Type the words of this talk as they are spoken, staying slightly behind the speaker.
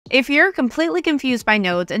If you're completely confused by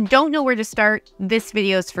nodes and don't know where to start, this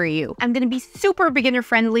video is for you. I'm going to be super beginner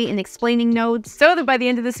friendly in explaining nodes so that by the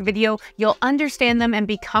end of this video, you'll understand them and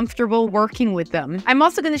be comfortable working with them. I'm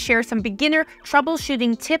also going to share some beginner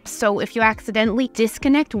troubleshooting tips, so if you accidentally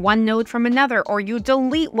disconnect one node from another or you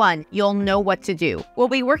delete one, you'll know what to do. We'll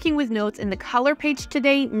be working with nodes in the color page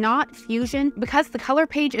today, not Fusion, because the color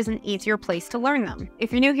page is an easier place to learn them.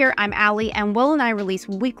 If you're new here, I'm Alli, and Will and I release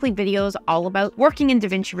weekly videos all about working in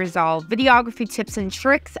DaVinci Resolve, videography tips and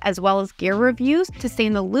tricks, as well as gear reviews. To stay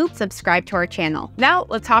in the loop, subscribe to our channel. Now,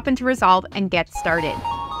 let's hop into Resolve and get started.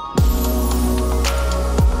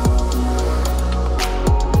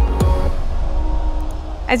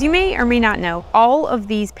 As you may or may not know, all of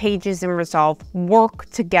these pages in Resolve work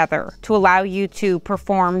together to allow you to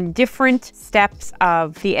perform different steps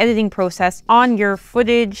of the editing process on your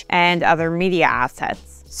footage and other media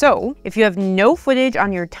assets. So if you have no footage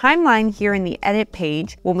on your timeline here in the edit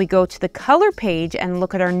page, when we go to the color page and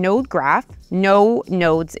look at our node graph, no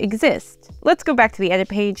nodes exist. Let's go back to the edit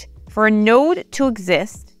page. For a node to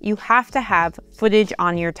exist, you have to have footage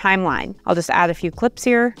on your timeline. I'll just add a few clips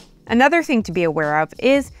here. Another thing to be aware of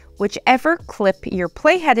is whichever clip your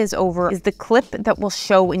playhead is over is the clip that will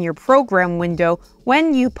show in your program window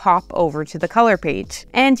when you pop over to the color page.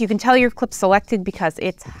 And you can tell your clip selected because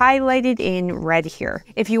it's highlighted in red here.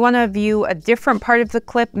 If you want to view a different part of the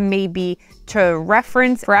clip, maybe to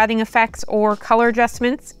reference for adding effects or color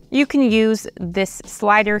adjustments, you can use this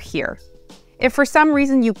slider here. If for some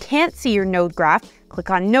reason you can't see your node graph,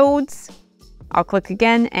 click on Nodes. I'll click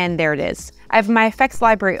again, and there it is. I have my effects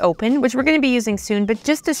library open, which we're going to be using soon, but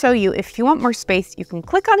just to show you, if you want more space, you can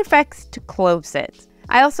click on effects to close it.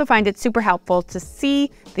 I also find it super helpful to see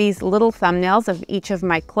these little thumbnails of each of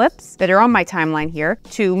my clips that are on my timeline here.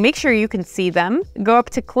 To make sure you can see them, go up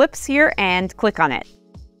to clips here and click on it.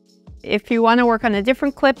 If you want to work on a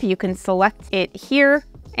different clip, you can select it here.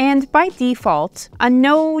 And by default, a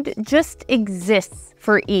node just exists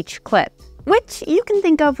for each clip, which you can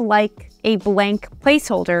think of like a blank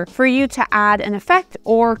placeholder for you to add an effect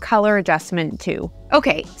or color adjustment to.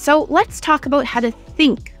 Okay, so let's talk about how to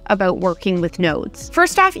think about working with nodes.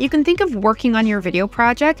 First off, you can think of working on your video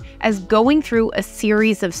project as going through a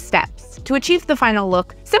series of steps to achieve the final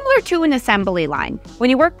look, similar to an assembly line.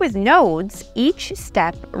 When you work with nodes, each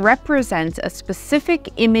step represents a specific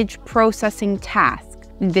image processing task.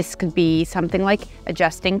 This could be something like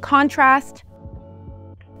adjusting contrast,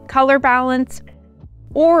 color balance,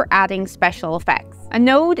 or adding special effects. A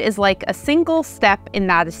node is like a single step in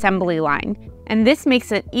that assembly line, and this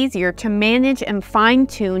makes it easier to manage and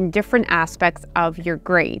fine-tune different aspects of your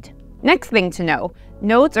grade. Next thing to know,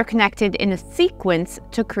 nodes are connected in a sequence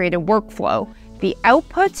to create a workflow. The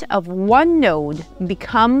output of one node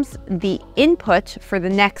becomes the input for the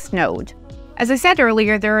next node. As I said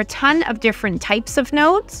earlier, there are a ton of different types of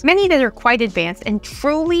nodes, many that are quite advanced, and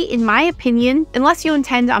truly, in my opinion, unless you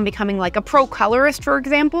intend on becoming like a pro colorist, for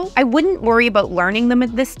example, I wouldn't worry about learning them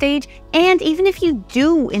at this stage. And even if you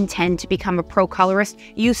do intend to become a pro colorist,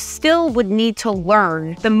 you still would need to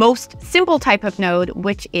learn the most simple type of node,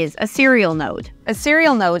 which is a serial node. A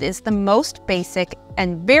serial node is the most basic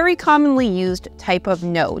and very commonly used type of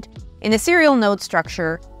node. In a serial node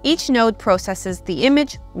structure, each node processes the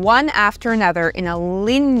image one after another in a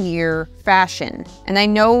linear fashion. And I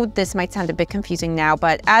know this might sound a bit confusing now,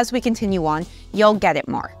 but as we continue on, you'll get it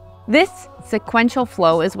more. This sequential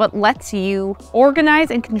flow is what lets you organize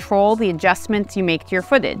and control the adjustments you make to your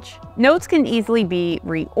footage. Nodes can easily be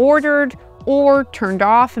reordered or turned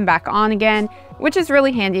off and back on again, which is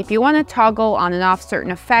really handy if you want to toggle on and off certain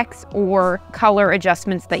effects or color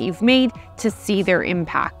adjustments that you've made to see their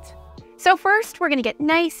impact. So first, we're going to get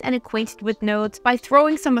nice and acquainted with nodes by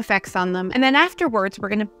throwing some effects on them, and then afterwards, we're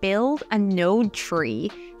going to build a node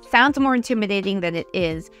tree. Sounds more intimidating than it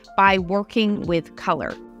is by working with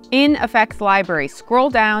color. In Effects Library,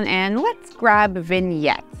 scroll down and let's grab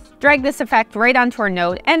vignettes. Drag this effect right onto our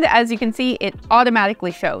node, and as you can see, it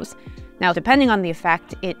automatically shows. Now, depending on the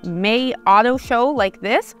effect, it may auto show like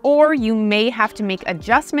this, or you may have to make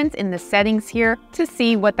adjustments in the settings here to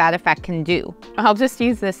see what that effect can do. I'll just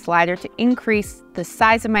use this slider to increase the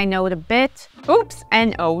size of my node a bit. Oops,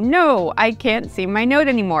 and oh no, I can't see my node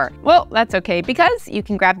anymore. Well, that's okay, because you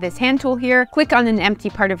can grab this hand tool here, click on an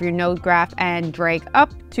empty part of your node graph, and drag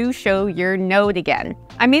up to show your node again.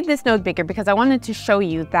 I made this node bigger because I wanted to show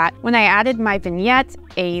you that when I added my vignette,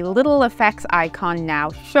 a little effects icon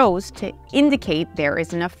now shows to indicate there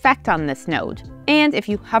is an effect on this node. And if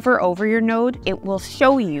you hover over your node, it will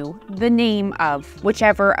show you the name of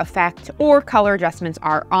whichever effect or color adjustments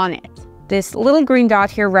are on it. This little green dot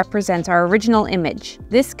here represents our original image.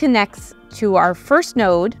 This connects to our first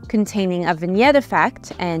node containing a vignette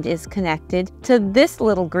effect and is connected to this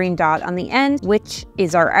little green dot on the end, which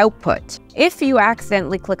is our output. If you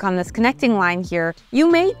accidentally click on this connecting line here, you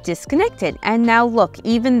may disconnect it. And now look,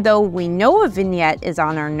 even though we know a vignette is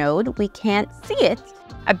on our node, we can't see it.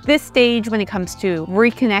 At this stage, when it comes to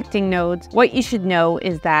reconnecting nodes, what you should know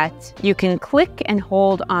is that you can click and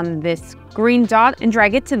hold on this green dot and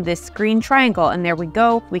drag it to this green triangle, and there we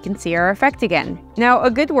go, we can see our effect again. Now,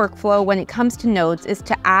 a good workflow when it comes to nodes is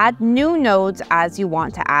to add new nodes as you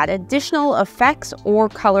want to add additional effects or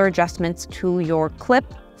color adjustments to your clip.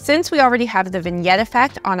 Since we already have the vignette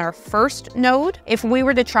effect on our first node, if we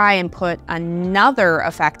were to try and put another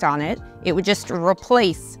effect on it, it would just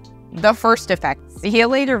replace the first effect. See you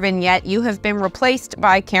later, vignette. You have been replaced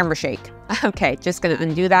by camera shake. Okay, just gonna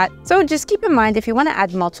undo that. So just keep in mind, if you want to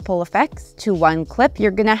add multiple effects to one clip,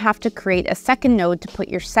 you're gonna have to create a second node to put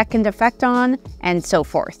your second effect on, and so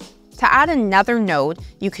forth. To add another node,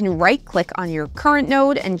 you can right-click on your current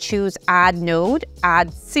node and choose Add Node,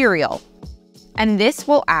 Add Serial. And this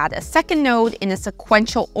will add a second node in a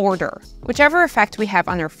sequential order. Whichever effect we have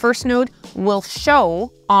on our first node will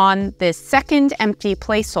show on this second empty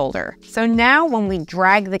placeholder. So now when we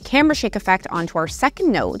drag the camera shake effect onto our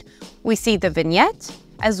second node, we see the vignette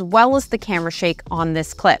as well as the camera shake on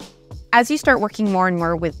this clip. As you start working more and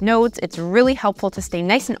more with nodes, it's really helpful to stay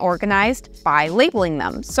nice and organized by labeling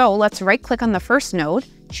them. So let's right-click on the first node,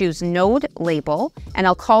 choose Node Label, and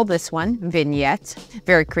I'll call this one Vignette.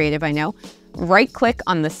 Very creative, I know. Right-click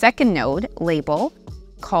on the second node, Label,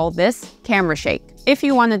 call this Camera Shake. If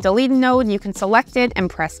you want to delete a node, you can select it and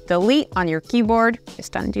press Delete on your keyboard.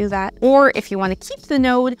 Just undo that. Or if you want to keep the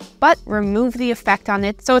node, but remove the effect on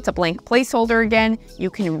it so it's a blank placeholder again, you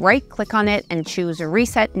can right-click on it and choose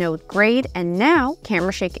Reset Node Grade. And now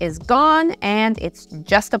Camera Shake is gone and it's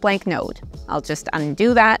just a blank node. I'll just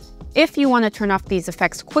undo that. If you want to turn off these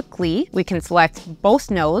effects quickly, we can select both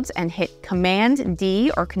nodes and hit Command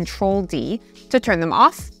D or Control D to turn them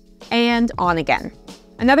off and on again.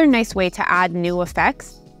 Another nice way to add new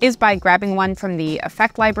effects is by grabbing one from the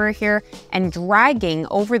effect library here and dragging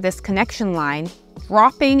over this connection line,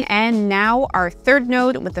 dropping, and now our third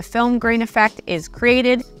node with the film grain effect is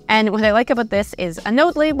created. And what I like about this is a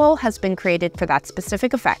node label has been created for that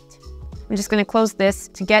specific effect. I'm just going to close this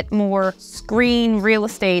to get more screen real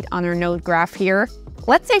estate on our node graph here.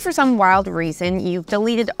 Let's say for some wild reason you've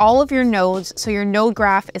deleted all of your nodes, so your node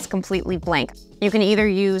graph is completely blank. You can either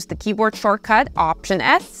use the keyboard shortcut Option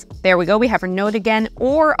S, there we go, we have our node again,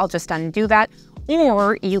 or I'll just undo that,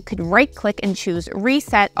 or you could right-click and choose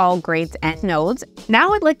Reset All Grades and Nodes.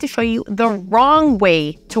 Now I'd like to show you the wrong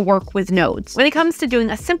way to work with nodes when it comes to doing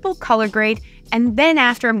a simple color grade. And then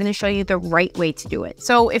after, I'm going to show you the right way to do it.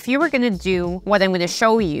 So if you were going to do what I'm going to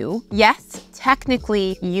show you, yes,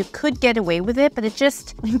 technically you could get away with it, but it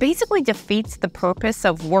just basically defeats the purpose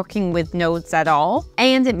of working with nodes at all.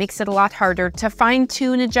 And it makes it a lot harder to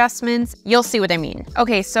fine-tune adjustments. You'll see what I mean.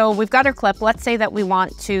 Okay, so we've got our clip. Let's say that we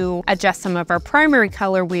want to adjust some of our primary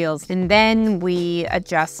color wheels, and then we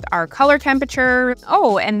adjust our color temperature.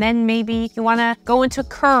 Oh, and then maybe you want to go into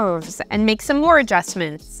curves and make some more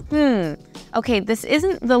adjustments. Okay, this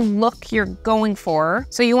isn't the look you're going for,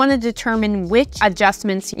 so you want to determine which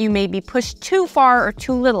adjustments you may be pushed too far or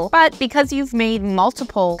too little. But because you've made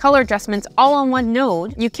multiple color adjustments all on one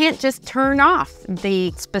node, you can't just turn off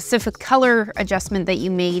the specific color adjustment that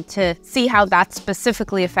you made to see how that's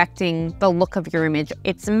specifically affecting the look of your image.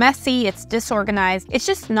 It's messy, it's disorganized, it's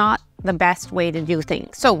just not the best way to do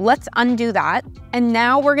things. So let's undo that. And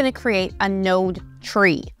now we're going to create a node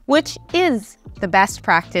tree, which is the best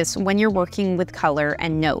practice when you're working with color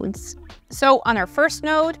and nodes. So on our first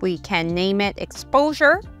node, we can name it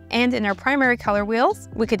Exposure. And in our primary color wheels,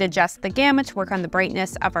 we could adjust the gamma to work on the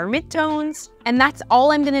brightness of our midtones. And that's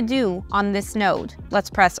all I'm going to do on this node. Let's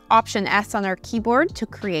press Option S on our keyboard to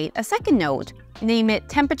create a second node. Name it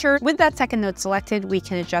Temperature. With that second node selected, we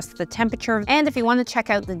can adjust the temperature. And if you want to check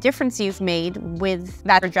out the difference you've made with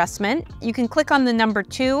that adjustment, you can click on the number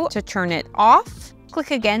 2 to turn it off.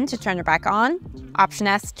 Click again to turn it back on. Option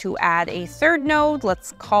S to add a third node.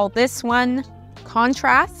 Let's call this one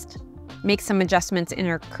Contrast. Make some adjustments in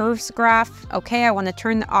our curves graph. Okay, I want to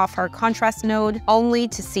turn off our contrast node only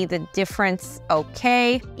to see the difference.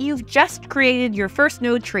 Okay, you've just created your first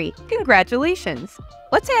node tree. Congratulations.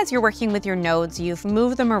 Let's say as you're working with your nodes, you've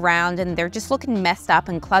moved them around and they're just looking messed up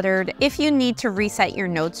and cluttered. If you need to reset your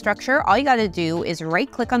node structure, all you got to do is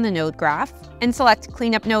right-click on the node graph and select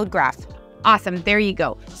Clean Up Node Graph. Awesome, there you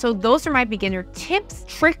go. So those are my beginner tips,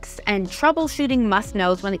 tricks, and troubleshooting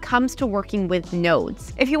must-knows when it comes to working with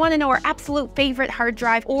nodes. If you want to know our absolute favorite hard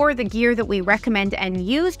drive or the gear that we recommend and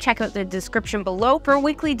use, check out the description below for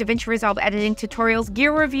weekly DaVinci Resolve editing tutorials,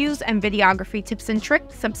 gear reviews, and videography tips and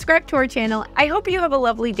tricks. Subscribe to our channel. I hope you have a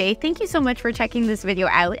lovely day. Thank you so much for checking this video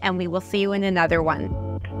out, and we will see you in another one.